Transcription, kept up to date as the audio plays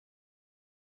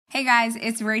Hey guys,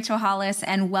 it's Rachel Hollis,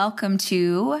 and welcome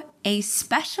to a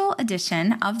special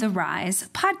edition of the Rise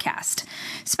podcast.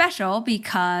 Special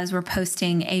because we're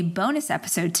posting a bonus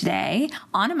episode today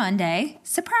on a Monday,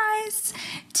 surprise,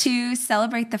 to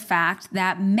celebrate the fact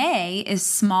that May is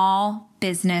Small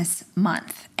Business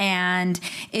Month. And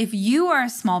if you are a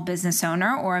small business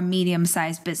owner or a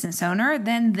medium-sized business owner,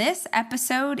 then this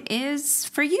episode is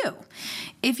for you.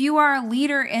 If you are a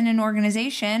leader in an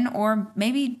organization or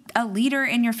maybe a leader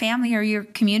in your family or your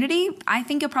community, I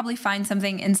think you'll probably find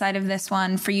something inside of this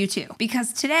one for you too.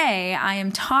 Because today I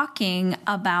am talking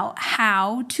about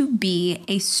how to be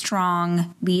a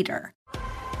strong leader.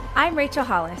 I'm Rachel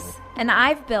Hollis, and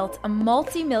I've built a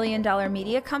multi-million-dollar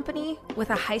media company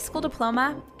with a high school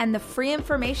diploma and the free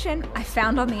information I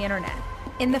found on the internet.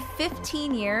 In the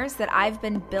 15 years that I've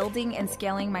been building and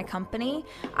scaling my company,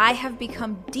 I have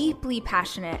become deeply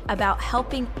passionate about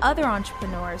helping other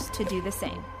entrepreneurs to do the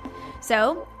same.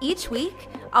 So each week,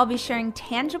 I'll be sharing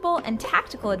tangible and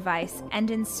tactical advice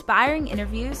and inspiring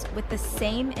interviews with the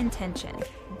same intention.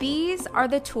 These are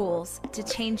the tools to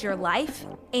change your life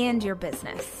and your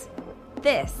business.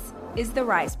 This is the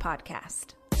Rise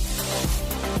Podcast.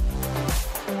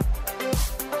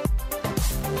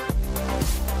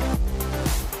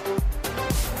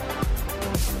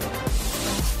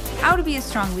 How to be a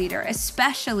strong leader,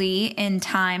 especially in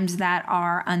times that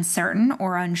are uncertain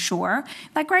or unsure,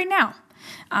 like right now.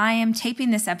 I am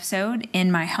taping this episode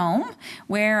in my home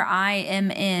where I am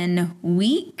in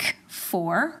week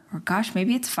 4, or gosh,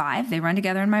 maybe it's 5, they run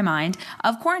together in my mind,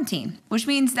 of quarantine, which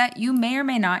means that you may or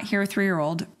may not hear a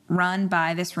 3-year-old run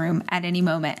by this room at any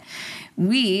moment.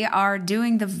 We are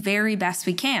doing the very best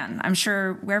we can. I'm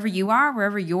sure wherever you are,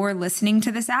 wherever you're listening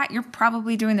to this at, you're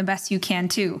probably doing the best you can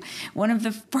too. One of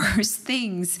the first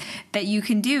things that you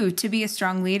can do to be a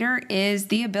strong leader is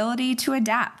the ability to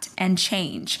adapt and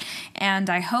change. And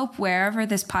I hope wherever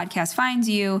this podcast finds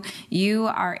you, you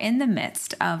are in the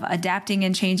midst of adapting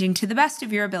and changing to the best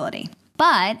of your ability.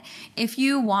 But if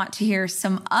you want to hear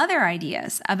some other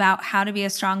ideas about how to be a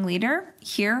strong leader,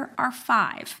 here are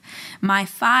 5. My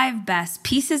 5 best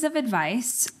pieces of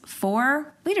advice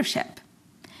for leadership.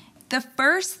 The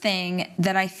first thing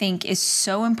that I think is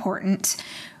so important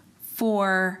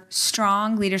for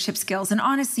strong leadership skills, and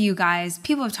honestly, you guys,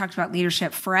 people have talked about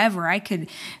leadership forever. I could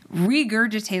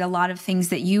regurgitate a lot of things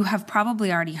that you have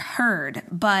probably already heard,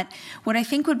 but what I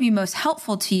think would be most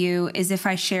helpful to you is if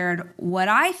I shared what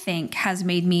I think has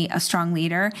made me a strong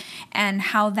leader and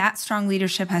how that strong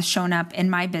leadership has shown up in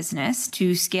my business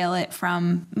to scale it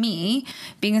from me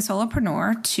being a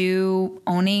solopreneur to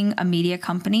owning a media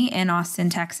company in Austin,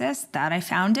 Texas that I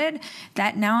founded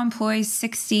that now employs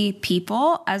 60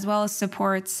 people, as well as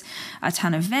supports a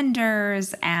ton of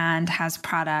vendors and has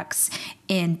products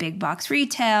in big box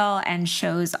retail and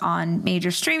shows on major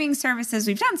streaming services.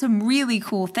 We've done some really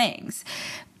cool things,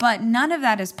 but none of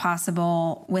that is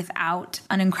possible without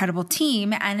an incredible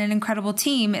team, and an incredible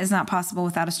team is not possible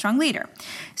without a strong leader.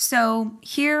 So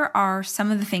here are some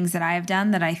of the things that I have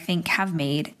done that I think have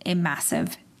made a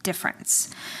massive difference.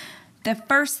 The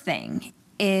first thing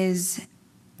is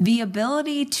the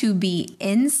ability to be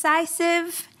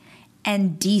incisive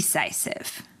and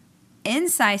decisive.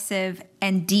 Incisive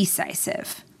and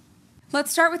decisive.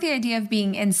 Let's start with the idea of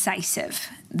being incisive.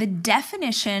 The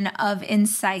definition of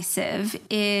incisive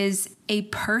is a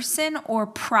person or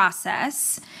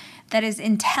process that is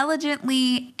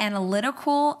intelligently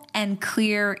analytical and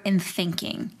clear in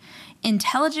thinking.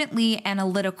 Intelligently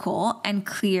analytical and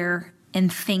clear in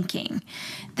thinking.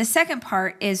 The second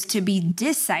part is to be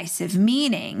decisive,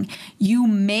 meaning you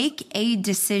make a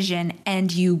decision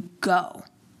and you go.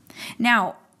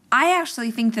 Now, I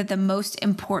actually think that the most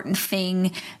important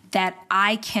thing that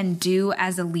I can do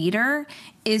as a leader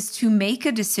is to make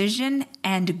a decision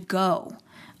and go.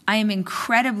 I am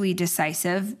incredibly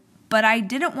decisive, but I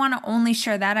didn't want to only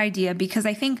share that idea because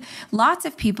I think lots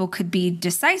of people could be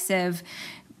decisive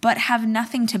but have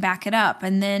nothing to back it up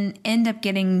and then end up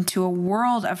getting to a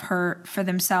world of hurt for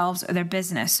themselves or their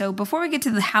business. So before we get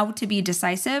to the how to be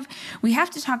decisive, we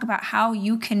have to talk about how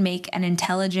you can make an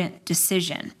intelligent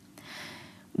decision.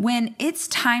 When it's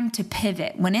time to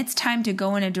pivot, when it's time to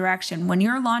go in a direction, when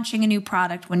you're launching a new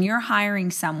product, when you're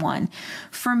hiring someone,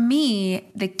 for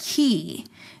me, the key,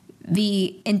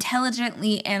 the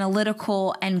intelligently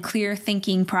analytical and clear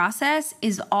thinking process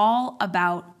is all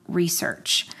about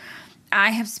research.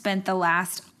 I have spent the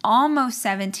last almost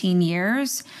 17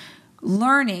 years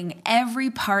learning every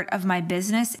part of my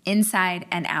business inside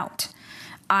and out.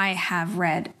 I have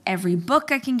read every book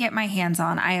I can get my hands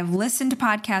on. I have listened to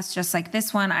podcasts just like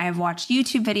this one. I have watched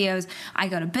YouTube videos. I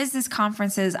go to business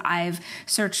conferences. I've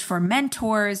searched for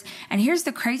mentors. And here's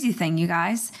the crazy thing, you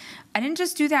guys. I didn't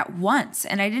just do that once,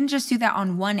 and I didn't just do that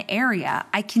on one area.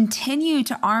 I continue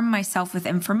to arm myself with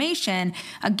information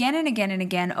again and again and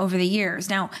again over the years.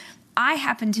 Now, I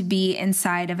happen to be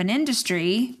inside of an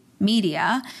industry,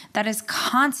 media, that is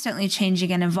constantly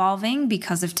changing and evolving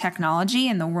because of technology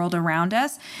and the world around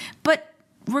us. But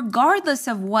regardless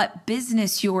of what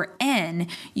business you're in,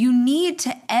 you need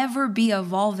to ever be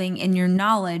evolving in your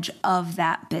knowledge of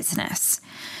that business.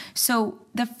 So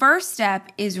the first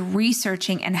step is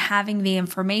researching and having the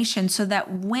information so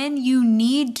that when you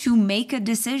need to make a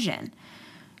decision,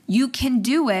 you can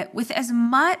do it with as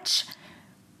much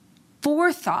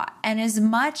forethought and as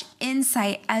much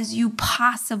insight as you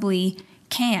possibly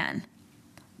can.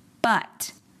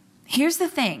 But here's the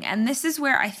thing, and this is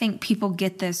where I think people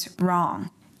get this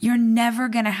wrong. You're never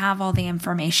going to have all the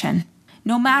information.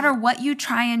 No matter what you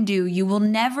try and do, you will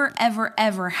never, ever,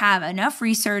 ever have enough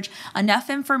research, enough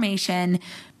information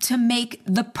to make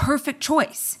the perfect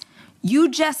choice.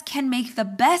 You just can make the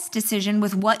best decision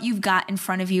with what you've got in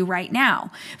front of you right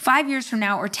now. 5 years from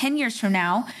now or 10 years from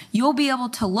now, you'll be able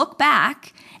to look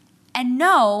back and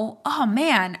know, oh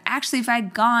man, actually, if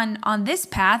I'd gone on this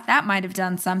path, that might have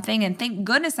done something. And thank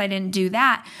goodness I didn't do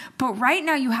that. But right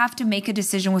now, you have to make a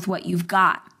decision with what you've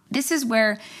got. This is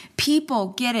where people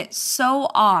get it so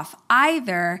off.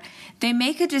 Either they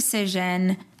make a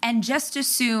decision and just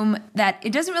assume that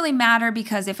it doesn't really matter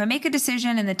because if I make a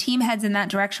decision and the team heads in that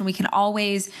direction, we can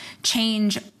always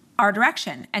change our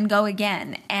direction and go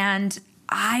again. And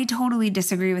I totally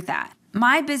disagree with that.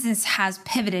 My business has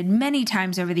pivoted many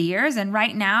times over the years. And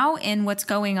right now in what's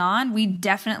going on, we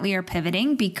definitely are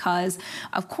pivoting because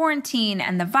of quarantine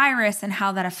and the virus and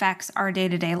how that affects our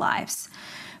day-to-day lives.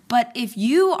 But if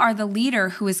you are the leader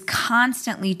who is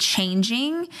constantly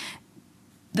changing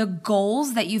the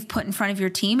goals that you've put in front of your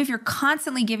team, if you're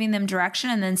constantly giving them direction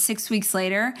and then 6 weeks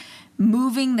later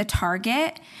moving the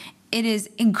target, it is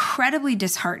incredibly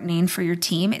disheartening for your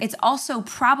team. It's also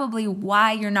probably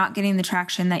why you're not getting the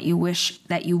traction that you wish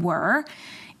that you were.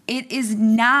 It is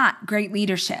not great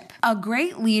leadership. A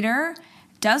great leader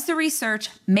does the research,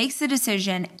 makes the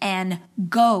decision, and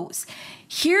goes.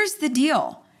 Here's the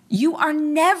deal. You are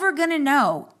never going to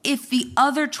know if the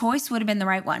other choice would have been the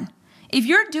right one. If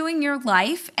you're doing your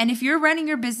life and if you're running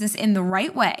your business in the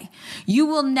right way, you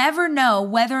will never know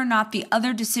whether or not the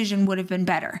other decision would have been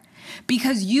better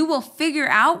because you will figure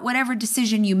out whatever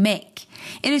decision you make.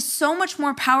 It is so much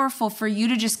more powerful for you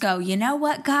to just go, you know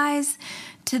what, guys?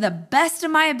 To the best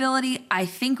of my ability, I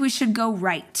think we should go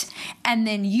right. And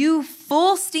then you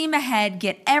full steam ahead,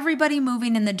 get everybody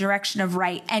moving in the direction of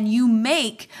right, and you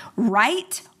make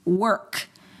right work.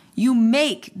 You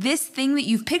make this thing that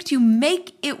you've picked, you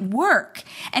make it work.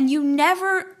 And you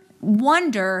never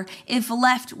wonder if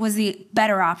left was the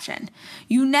better option.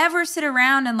 You never sit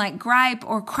around and like gripe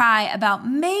or cry about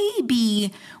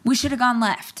maybe we should have gone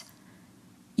left.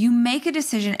 You make a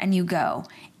decision and you go.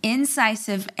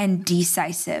 Incisive and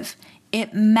decisive.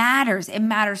 It matters. It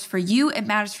matters for you. It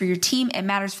matters for your team. It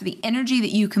matters for the energy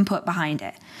that you can put behind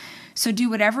it. So do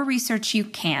whatever research you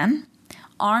can.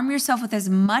 Arm yourself with as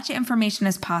much information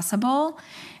as possible,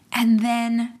 and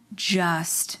then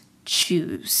just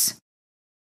choose.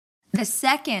 The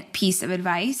second piece of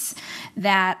advice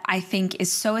that I think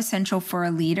is so essential for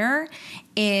a leader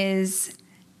is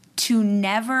to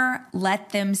never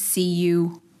let them see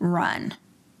you run.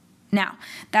 Now,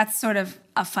 that's sort of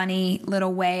a funny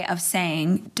little way of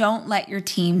saying, don't let your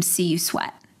team see you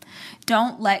sweat.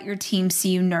 Don't let your team see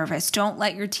you nervous. Don't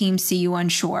let your team see you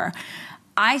unsure.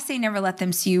 I say never let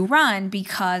them see you run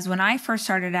because when I first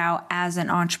started out as an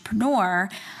entrepreneur,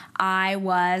 I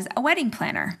was a wedding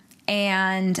planner.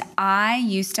 And I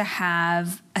used to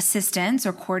have assistants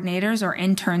or coordinators or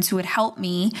interns who would help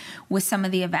me with some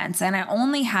of the events. And I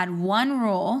only had one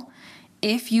rule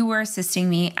if you were assisting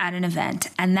me at an event,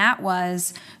 and that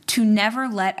was to never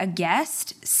let a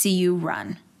guest see you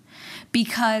run.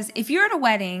 Because if you're at a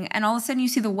wedding and all of a sudden you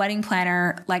see the wedding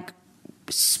planner like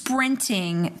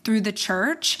sprinting through the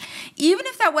church, even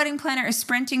if that wedding planner is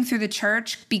sprinting through the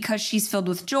church because she's filled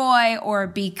with joy or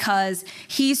because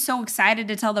he's so excited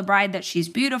to tell the bride that she's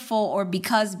beautiful or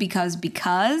because,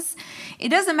 it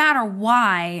doesn't matter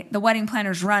why the wedding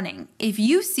planner's running. If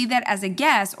you see that as a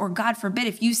guest, or God forbid,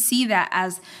 if you see that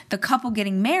as the couple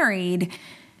getting married,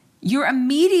 your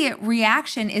immediate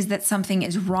reaction is that something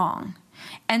is wrong.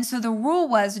 And so the rule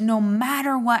was no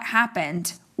matter what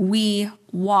happened, we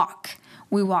walk.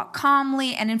 We walk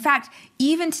calmly. And in fact,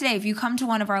 even today, if you come to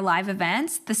one of our live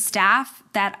events, the staff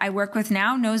that I work with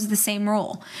now knows the same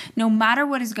rule. No matter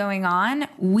what is going on,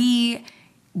 we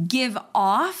give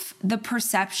off the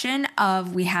perception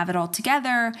of we have it all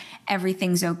together,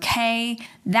 everything's okay.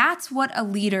 That's what a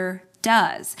leader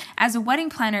does. As a wedding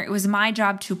planner, it was my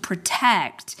job to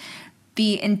protect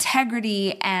the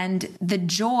integrity and the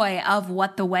joy of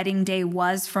what the wedding day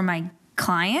was for my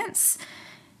clients.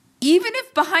 Even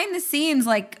if behind the scenes,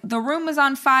 like the room was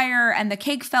on fire and the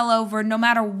cake fell over, no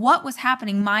matter what was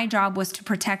happening, my job was to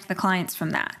protect the clients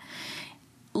from that.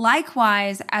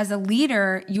 Likewise, as a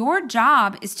leader, your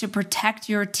job is to protect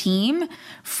your team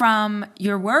from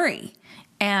your worry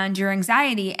and your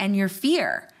anxiety and your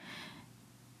fear.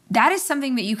 That is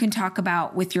something that you can talk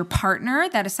about with your partner.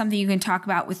 That is something you can talk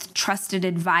about with trusted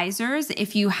advisors.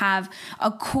 If you have a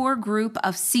core group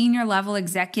of senior level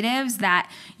executives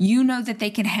that you know that they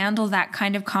can handle that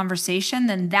kind of conversation,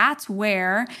 then that's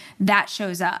where that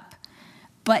shows up.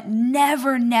 But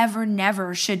never, never,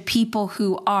 never should people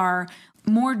who are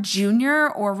more junior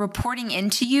or reporting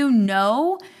into you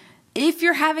know if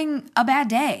you're having a bad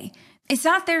day. It's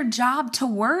not their job to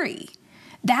worry.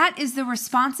 That is the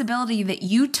responsibility that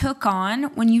you took on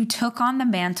when you took on the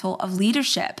mantle of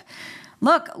leadership.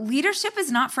 Look, leadership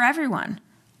is not for everyone.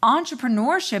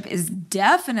 Entrepreneurship is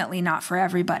definitely not for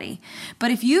everybody.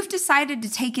 But if you've decided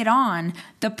to take it on,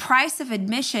 the price of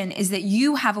admission is that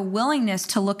you have a willingness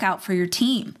to look out for your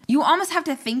team. You almost have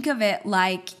to think of it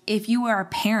like if you were a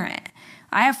parent.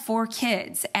 I have 4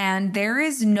 kids, and there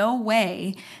is no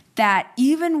way that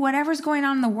even whatever's going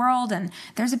on in the world, and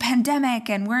there's a pandemic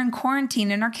and we're in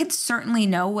quarantine, and our kids certainly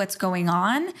know what's going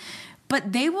on,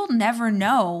 but they will never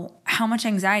know how much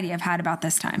anxiety I've had about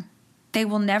this time. They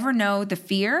will never know the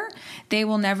fear. They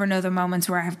will never know the moments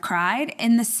where I have cried.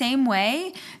 In the same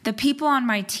way, the people on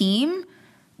my team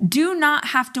do not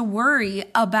have to worry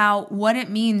about what it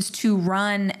means to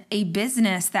run a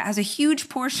business that has a huge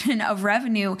portion of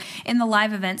revenue in the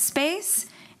live event space,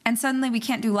 and suddenly we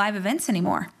can't do live events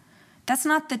anymore. That's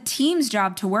not the team's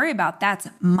job to worry about. That's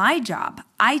my job.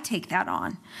 I take that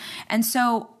on. And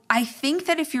so I think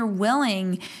that if you're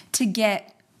willing to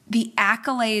get the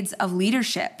accolades of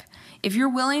leadership, if you're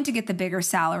willing to get the bigger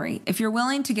salary, if you're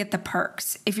willing to get the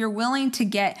perks, if you're willing to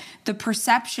get the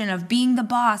perception of being the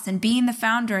boss and being the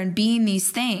founder and being these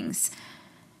things,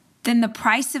 then the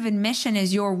price of admission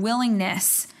is your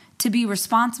willingness to be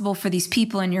responsible for these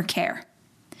people in your care.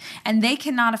 And they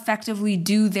cannot effectively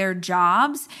do their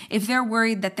jobs if they're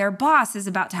worried that their boss is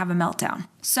about to have a meltdown.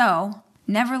 So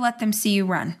never let them see you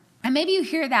run. And maybe you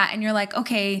hear that and you're like,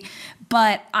 okay,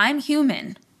 but I'm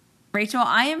human. Rachel,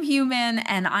 I am human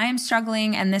and I am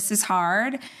struggling and this is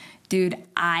hard. Dude,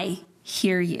 I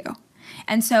hear you.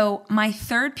 And so my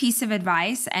third piece of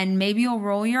advice, and maybe you'll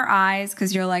roll your eyes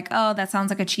because you're like, oh, that sounds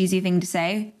like a cheesy thing to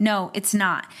say. No, it's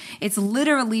not. It's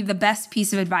literally the best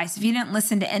piece of advice. If you didn't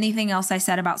listen to anything else I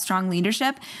said about strong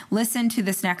leadership, listen to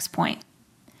this next point.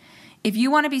 If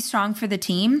you want to be strong for the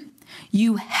team,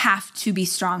 you have to be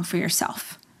strong for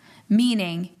yourself.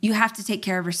 Meaning you have to take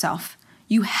care of yourself.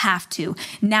 You have to.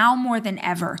 Now more than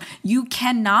ever, you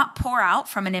cannot pour out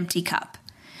from an empty cup.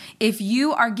 If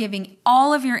you are giving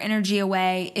all of your energy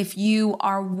away, if you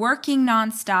are working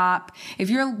nonstop, if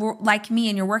you're like me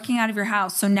and you're working out of your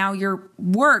house, so now your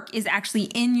work is actually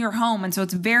in your home, and so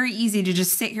it's very easy to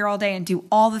just sit here all day and do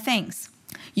all the things,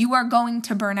 you are going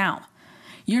to burn out.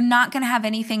 You're not going to have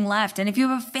anything left. And if you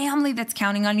have a family that's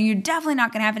counting on you, you're definitely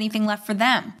not going to have anything left for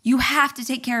them. You have to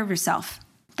take care of yourself.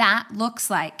 That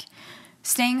looks like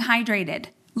staying hydrated,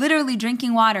 literally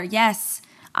drinking water. Yes,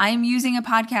 I am using a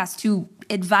podcast to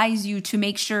advise you to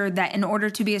make sure that in order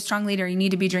to be a strong leader, you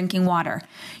need to be drinking water.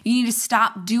 You need to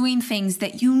stop doing things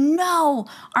that you know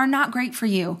are not great for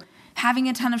you. Having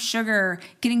a ton of sugar,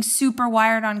 getting super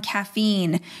wired on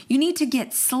caffeine. You need to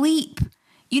get sleep.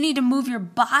 You need to move your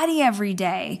body every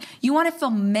day. You want to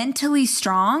feel mentally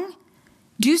strong?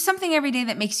 Do something every day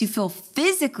that makes you feel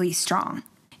physically strong.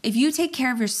 If you take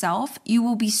care of yourself, you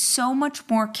will be so much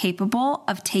more capable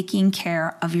of taking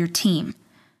care of your team.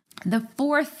 The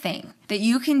fourth thing that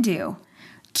you can do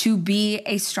to be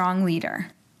a strong leader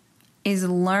is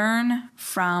learn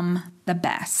from the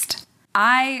best.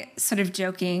 I, sort of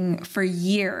joking for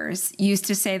years, used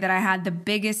to say that I had the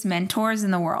biggest mentors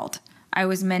in the world. I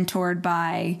was mentored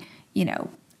by,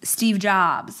 Steve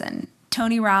Jobs and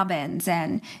Tony Robbins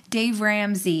and Dave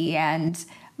Ramsey and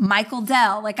Michael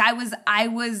Dell. Like I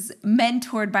was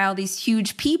mentored by all these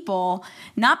huge people,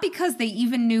 not because they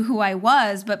even knew who I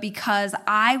was, but because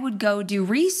I would go do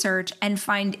research and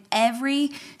find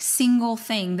every single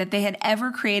thing that they had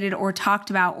ever created or talked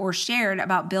about or shared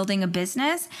about building a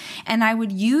business. And I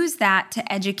would use that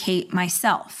to educate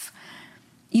myself.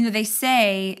 You know, they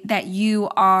say that you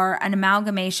are an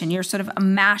amalgamation. You're sort of a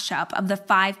mashup of the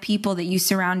 5 people that you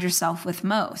surround yourself with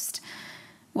most.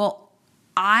 Well,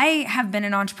 I have been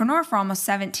an entrepreneur for almost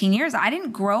 17 years. I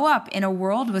didn't grow up in a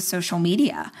world with social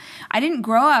media. I didn't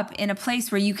grow up in a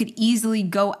place where you could easily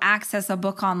go access a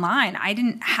book online. I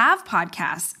didn't have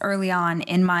podcasts early on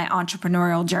in my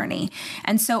entrepreneurial journey.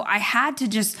 And so I had to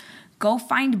just go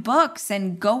find books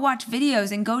and go watch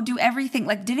videos and go do everything.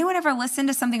 Like, did anyone ever listen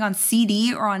to something on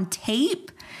CD or on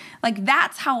tape? Like,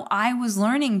 that's how I was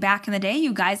learning back in the day,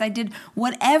 you guys. I did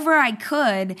whatever I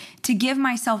could to give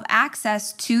myself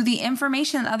access to the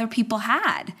information that other people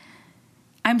had.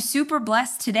 I'm super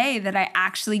blessed today that I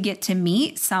actually get to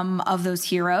meet some of those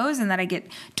heroes and that I get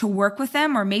to work with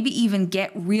them or maybe even get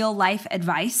real life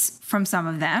advice from some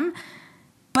of them.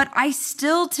 But I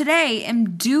still today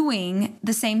am doing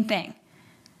the same thing.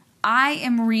 I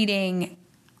am reading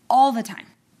all the time.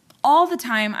 All the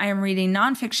time I am reading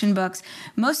nonfiction books,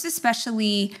 most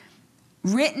especially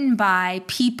written by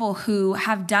people who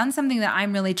have done something that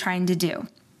I'm really trying to do.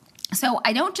 So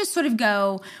I don't just sort of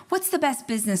go, what's the best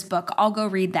business book? I'll go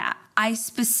read that. I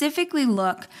specifically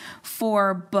look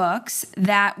for books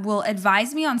that will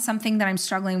advise me on something that I'm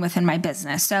struggling with in my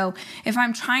business. So if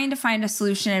I'm trying to find a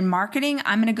solution in marketing,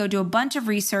 I'm going to go do a bunch of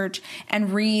research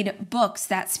and read books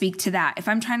that speak to that. If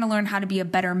I'm trying to learn how to be a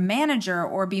better manager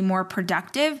or be more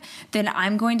productive, then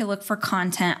I'm going to look for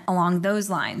content along those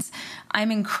lines.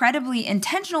 I'm incredibly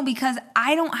intentional because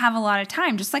I don't have a lot of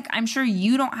time. Just like I'm sure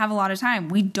you don't have a lot of time.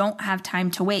 We don't have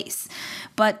time to waste.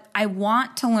 But I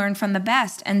want to learn from the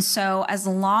best. And so as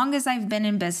long as I've been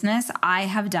in business, I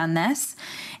have done this.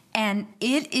 And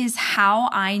it is how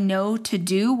I know to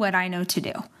do what I know to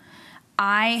do.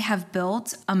 I have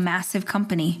built a massive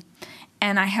company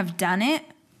and I have done it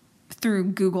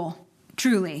through Google,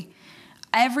 truly.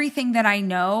 Everything that I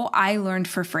know, I learned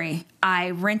for free.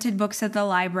 I rented books at the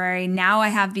library. Now I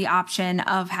have the option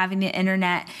of having the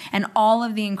internet and all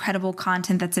of the incredible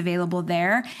content that's available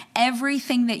there.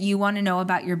 Everything that you want to know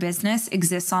about your business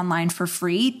exists online for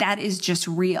free. That is just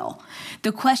real.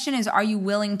 The question is, are you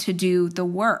willing to do the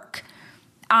work?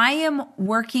 I am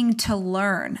working to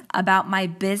learn about my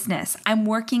business. I'm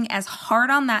working as hard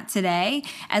on that today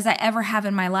as I ever have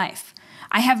in my life.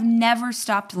 I have never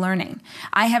stopped learning.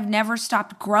 I have never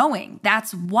stopped growing.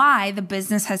 That's why the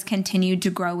business has continued to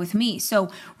grow with me. So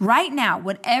right now,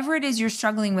 whatever it is you're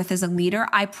struggling with as a leader,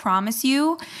 I promise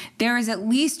you, there is at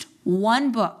least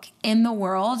one book in the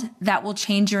world that will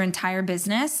change your entire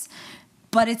business,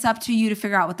 but it's up to you to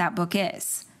figure out what that book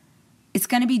is. It's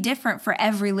going to be different for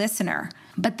every listener,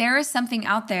 but there is something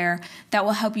out there that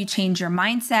will help you change your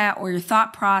mindset or your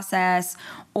thought process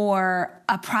or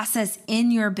a process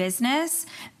in your business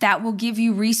that will give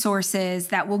you resources,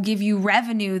 that will give you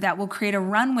revenue, that will create a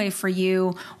runway for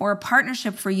you or a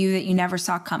partnership for you that you never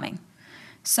saw coming.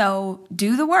 So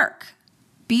do the work.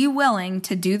 Be willing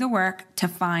to do the work to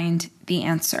find the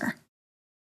answer.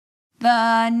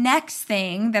 The next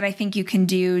thing that I think you can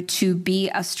do to be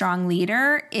a strong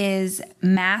leader is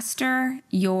master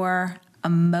your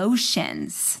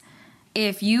emotions.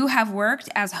 If you have worked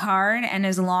as hard and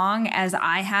as long as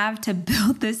I have to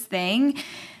build this thing,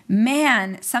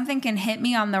 man, something can hit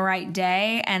me on the right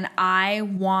day and I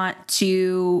want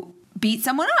to beat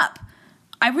someone up.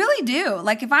 I really do.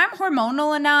 Like if I'm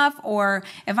hormonal enough or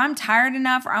if I'm tired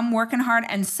enough or I'm working hard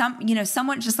and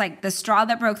someone just like the straw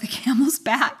that broke the camel's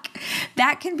back,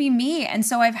 that can be me. And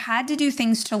so I've had to do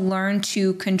things to learn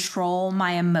to control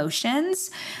my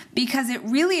emotions because it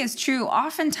really is true.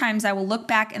 Oftentimes I will look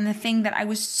back and the thing that I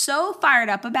was so fired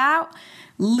up about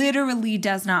literally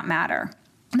does not matter.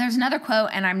 There's another quote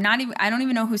and I don't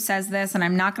even know who says this and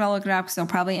I'm not going to look it up because it'll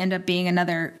probably end up being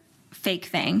another fake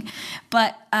thing.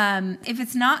 But if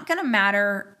it's not going to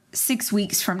matter 6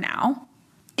 weeks from now,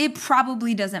 it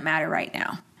probably doesn't matter right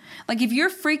now. Like if you're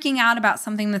freaking out about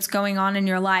something that's going on in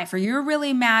your life, or you're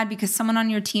really mad because someone on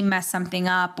your team messed something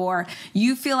up, or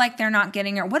you feel like they're not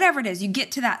getting it, or whatever it is, you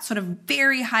get to that sort of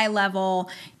very high level.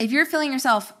 If you're feeling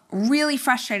yourself really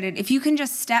frustrated, if you can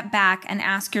just step back and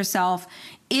ask yourself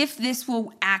if this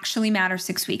will actually matter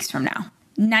 6 weeks from now,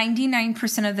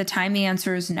 99% of the time, the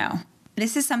answer is no.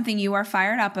 This is something you are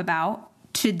fired up about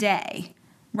today,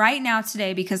 right now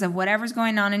today, because of whatever's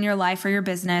going on in your life or your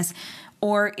business,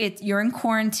 or you're in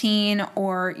quarantine,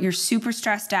 or you're super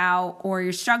stressed out, or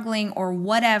you're struggling, or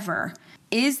whatever.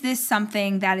 Is this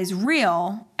something that is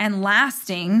real and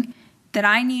lasting that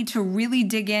I need to really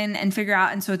dig in and figure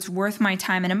out, and so it's worth my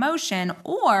time and emotion?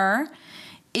 Or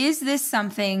is this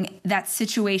something that's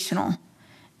situational?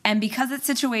 And because it's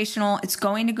situational, it's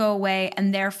going to go away,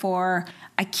 and therefore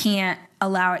I can't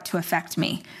allow it to affect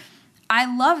me. I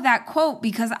love that quote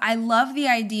because I love the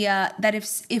idea that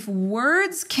if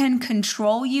words can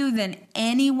control you, then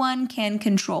anyone can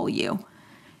control you.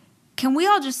 Can we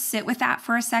all just sit with that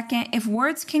for a second? If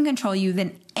words can control you,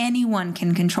 then anyone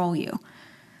can control you.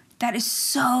 That is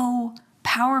so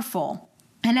powerful.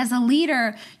 And as a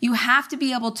leader, you have to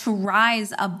be able to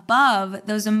rise above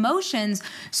those emotions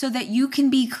so that you can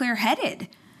be clear-headed,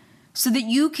 so that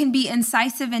you can be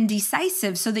incisive and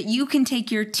decisive, so that you can take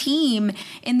your team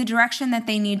in the direction that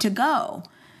they need to go.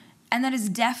 And that is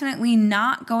definitely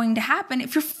not going to happen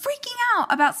if you're freaking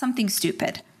out about something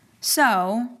stupid.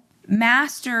 So,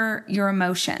 master your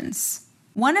emotions.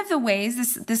 One of the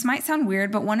ways, this might sound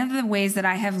weird, but one of the ways that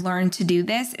I have learned to do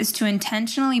this is to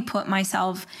intentionally put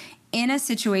myself in a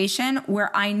situation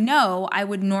where I know I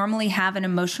would normally have an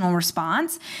emotional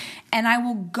response, and I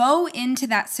will go into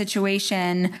that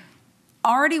situation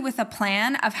already with a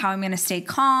plan of how I'm going to stay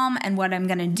calm and what I'm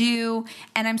going to do,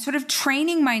 and I'm sort of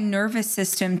training my nervous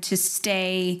system to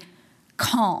stay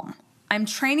calm. I'm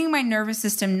training my nervous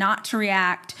system not to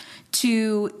react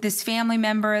to this family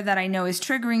member that I know is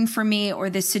triggering for me, or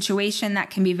this situation that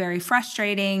can be very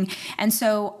frustrating. And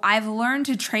so I've learned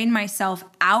to train myself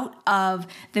out of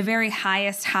the very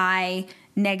highest high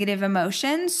negative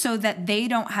emotions so that they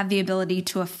don't have the ability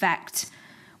to affect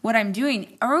what I'm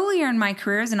doing. Earlier in my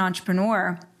career as an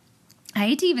entrepreneur, I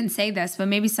hate to even say this, but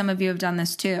maybe some of you have done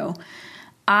this too.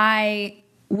 I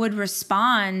would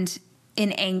respond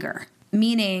in anger.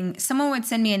 Meaning someone would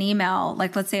send me an email,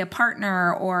 like let's say a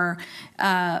partner or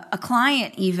a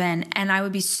client even, and I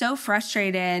would be so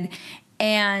frustrated.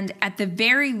 And at the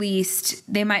very least,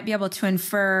 they might be able to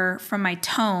infer from my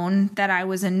tone that I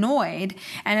was annoyed.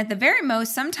 And at the very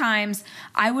most, sometimes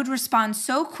I would respond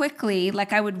so quickly,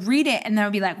 like I would read it and then I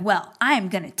would be like, well, I am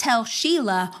going to tell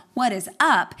Sheila what is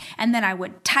up. And then I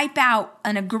would type out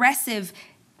an aggressive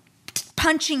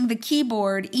punching the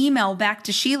keyboard email back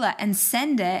to Sheila and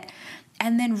send it.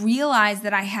 And then realized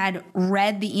that I had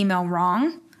read the email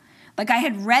wrong. Like I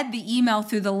had read the email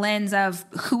through the lens of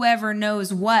whoever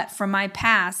knows what from my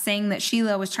past, saying that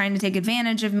Sheila was trying to take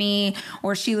advantage of me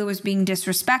or Sheila was being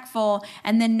disrespectful.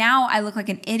 And then now I look like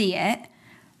an idiot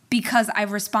because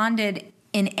I've responded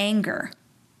in anger.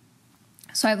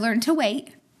 So I've learned to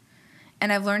wait,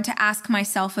 and I've learned to ask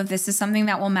myself if this is something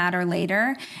that will matter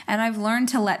later. And I've learned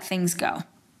to let things go.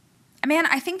 Man,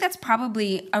 I think that's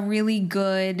probably a really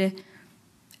good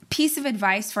piece of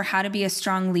advice for how to be a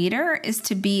strong leader is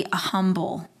to be a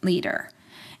humble leader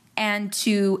and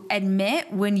to admit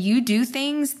when you do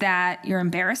things that you're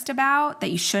embarrassed about,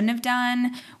 that you shouldn't have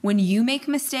done, when you make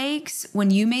mistakes, when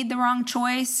you made the wrong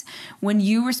choice, when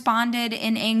you responded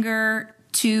in anger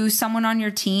to someone on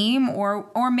your team,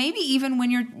 or maybe even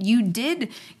when you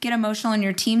did get emotional and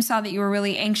your team saw that you were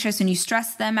really anxious and you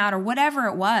stressed them out or whatever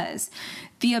it was.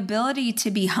 The ability to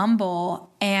be humble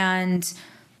and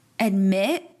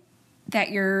admit that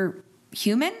you're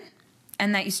human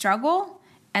and that you struggle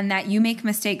and that you make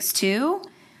mistakes too,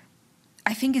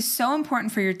 I think is so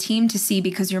important for your team to see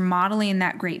because you're modeling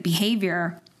that great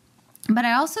behavior. But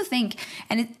I also think,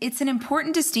 and it's an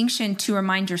important distinction to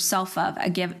remind yourself of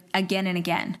again and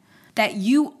again, that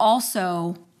you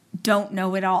also don't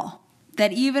know it all.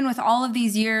 That even with all of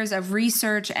these years of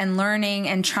research and learning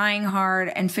and trying hard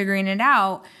and figuring it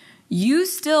out, you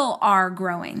still are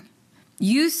growing.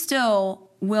 You still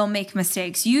will make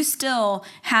mistakes. You still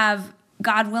have,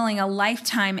 God willing, a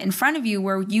lifetime in front of you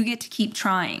where you get to keep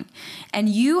trying. And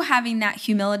you having that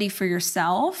humility for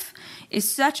yourself is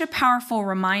such a powerful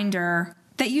reminder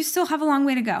that you still have a long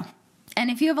way to go.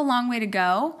 And if you have a long way to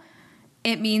go,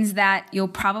 it means that you'll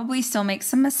probably still make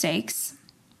some mistakes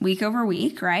week over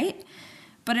week, right?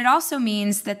 But it also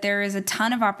means that there is a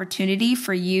ton of opportunity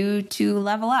for you to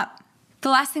level up. The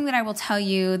last thing that I will tell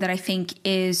you that I think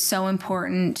is so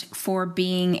important for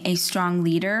being a strong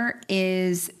leader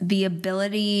is the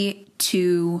ability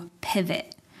to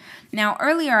pivot. Now,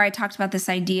 earlier I talked about this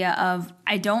idea of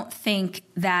I don't think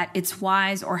that it's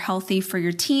wise or healthy for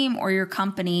your team or your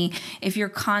company if you're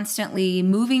constantly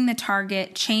moving the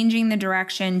target, changing the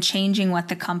direction, changing what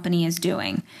the company is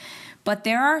doing. But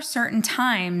there are certain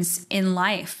times in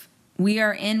life. We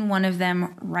are in one of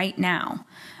them right now.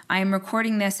 I am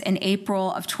recording this in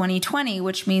April of 2020,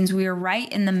 which means we are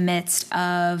right in the midst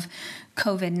of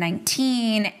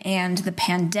COVID-19 and the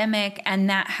pandemic, and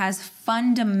that has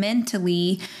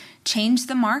fundamentally changed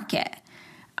the market.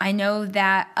 I know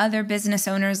that other business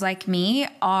owners like me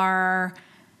are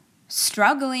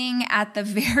struggling at the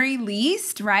very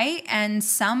least, right? And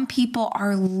some people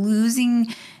are losing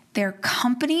their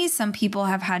companies. Some people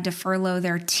have had to furlough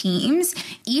their teams.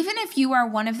 Even if you are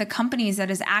one of the companies that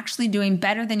is actually doing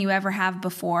better than you ever have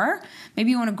before,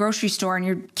 maybe you own a grocery store and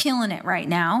you're killing it right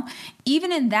now,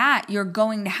 even in that, you're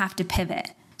going to have to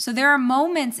pivot. So there are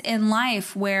moments in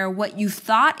life where what you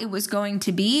thought it was going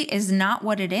to be is not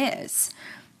what it is.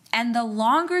 And the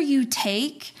longer you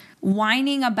take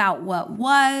whining about what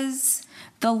was,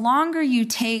 the longer you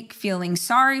take feeling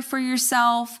sorry for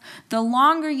yourself, the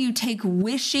longer you take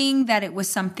wishing that it was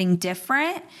something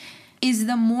different, is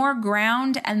the more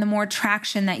ground and the more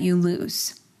traction that you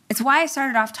lose. It's why I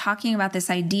started off talking about this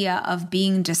idea of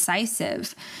being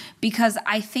decisive, because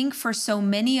I think for so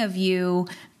many of you,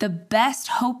 the best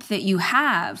hope that you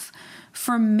have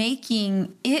for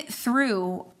making it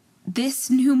through this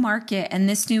new market and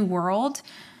this new world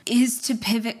is to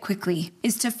pivot quickly,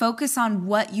 is to focus on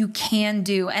what you can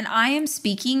do. And I am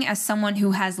speaking as someone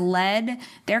who has led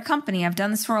their company. I've done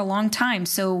this for a long time.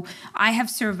 So I have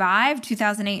survived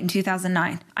 2008 and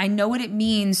 2009. I know what it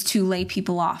means to lay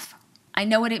people off. I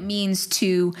know what it means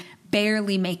to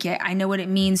barely make it. I know what it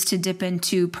means to dip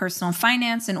into personal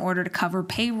finance in order to cover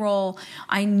payroll.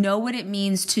 I know what it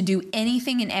means to do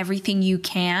anything and everything you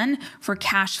can for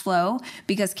cash flow,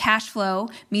 because cash flow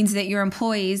means that your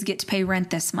employees get to pay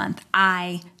rent this month.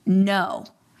 I know.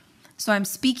 So I'm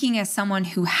speaking as someone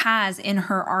who has in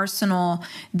her arsenal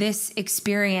this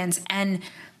experience. And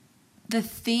the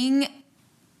thing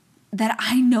that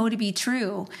I know to be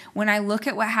true when I look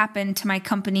at what happened to my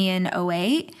company in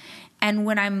 2008, and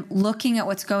when I'm looking at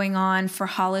what's going on for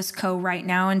Hollis Co. right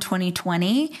now in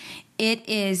 2020, it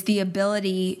is the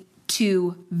ability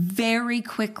to very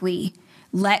quickly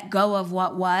let go of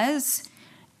what was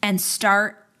and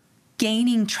start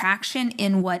gaining traction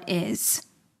in what is.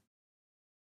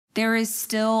 There is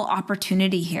still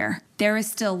opportunity here. There is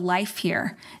still life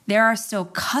here. There are still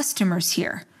customers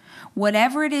here.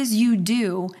 Whatever it is you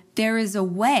do, there is a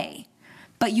way.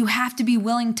 But you have to be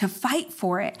willing to fight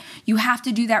for it. You have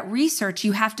to do that research.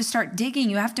 You have to start digging.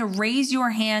 You have to raise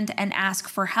your hand and ask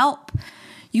for help.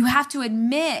 You have to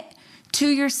admit to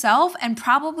yourself and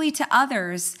probably to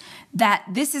others that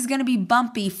this is going to be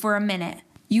bumpy for a minute.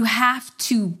 You have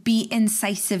to be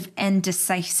incisive and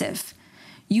decisive.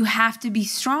 You have to be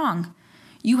strong.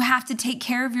 You have to take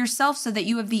care of yourself so that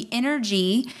you have the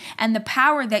energy and the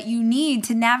power that you need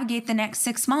to navigate the next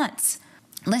 6 months.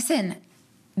 Listen,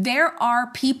 there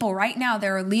are people right now,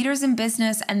 there are leaders in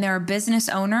business and there are business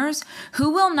owners who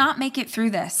will not make it through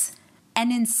this.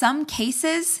 And in some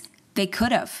cases, they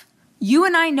could have. You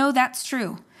and I know that's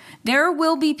true. There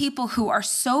will be people who are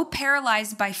so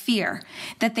paralyzed by fear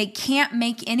that they can't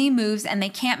make any moves and they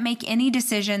can't make any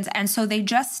decisions. And so they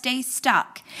just stay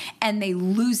stuck and they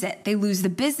lose it. They lose the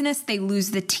business. They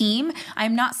lose the team.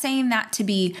 I'm not saying that to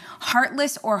be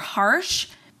heartless or harsh.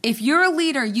 If you're a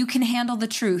leader, you can handle the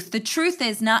truth. The truth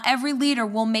is not every leader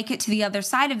will make it to the other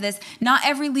side of this. Not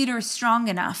every leader is strong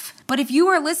enough. But if you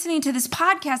are listening to this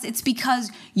podcast, it's because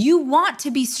you want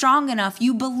to be strong enough.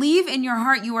 You believe in your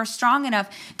heart you are strong enough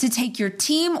to take your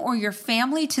team or your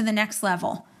family to the next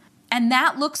level. And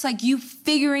that looks like you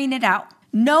figuring it out.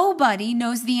 Nobody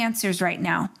knows the answers right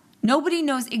now. Nobody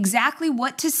knows exactly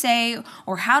what to say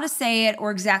or how to say it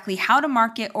or exactly how to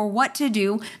market or what to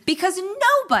do, because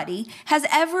nobody has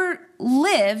ever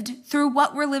lived through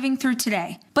what we're living through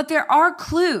today. But there are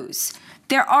clues.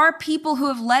 There are people who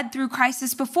have led through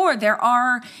crisis before. There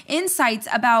are insights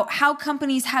about how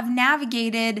companies have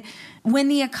navigated when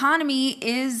the economy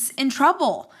is in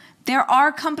trouble. There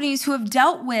are companies who have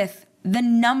dealt with the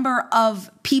number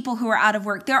of people who are out of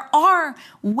work. There are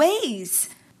ways.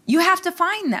 You have to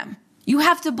find them. You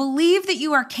have to believe that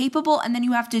you are capable, and then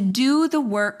you have to do the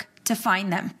work to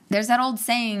find them. There's that old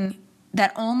saying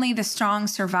that only the strong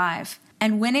survive.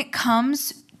 And when it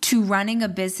comes to running a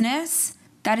business,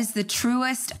 that is the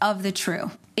truest of the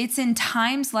true. It's in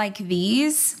times like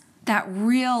these that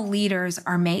real leaders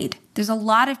are made. There's a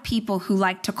lot of people who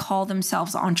like to call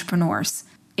themselves entrepreneurs.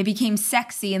 It became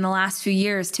sexy in the last few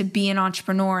years to be an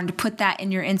entrepreneur and to put that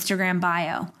in your Instagram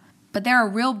bio. But there are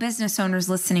real business owners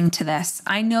listening to this.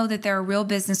 I know that there are real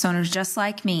business owners just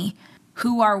like me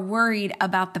who are worried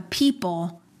about the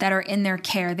people that are in their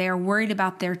care. They are worried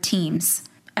about their teams.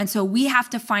 And so we have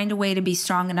to find a way to be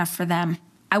strong enough for them.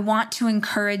 I want to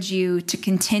encourage you to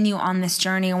continue on this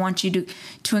journey. I want you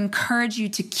to encourage you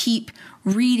to keep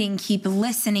reading, keep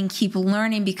listening, keep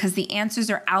learning, because the answers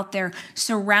are out there.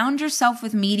 Surround yourself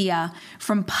with media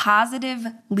from positive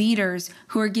leaders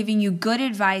who are giving you good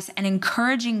advice and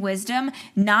encouraging wisdom,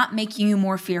 not making you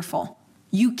more fearful.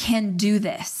 You can do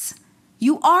this.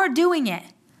 You are doing it.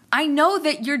 I know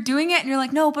that you're doing it and you're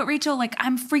like, no, but Rachel, like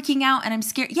I'm freaking out and I'm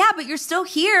scared. Yeah, but you're still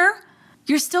here.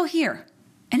 You're still here.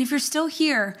 And if you're still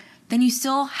here, then you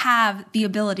still have the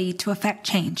ability to affect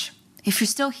change. If you're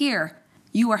still here,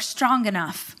 you are strong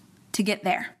enough to get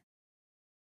there.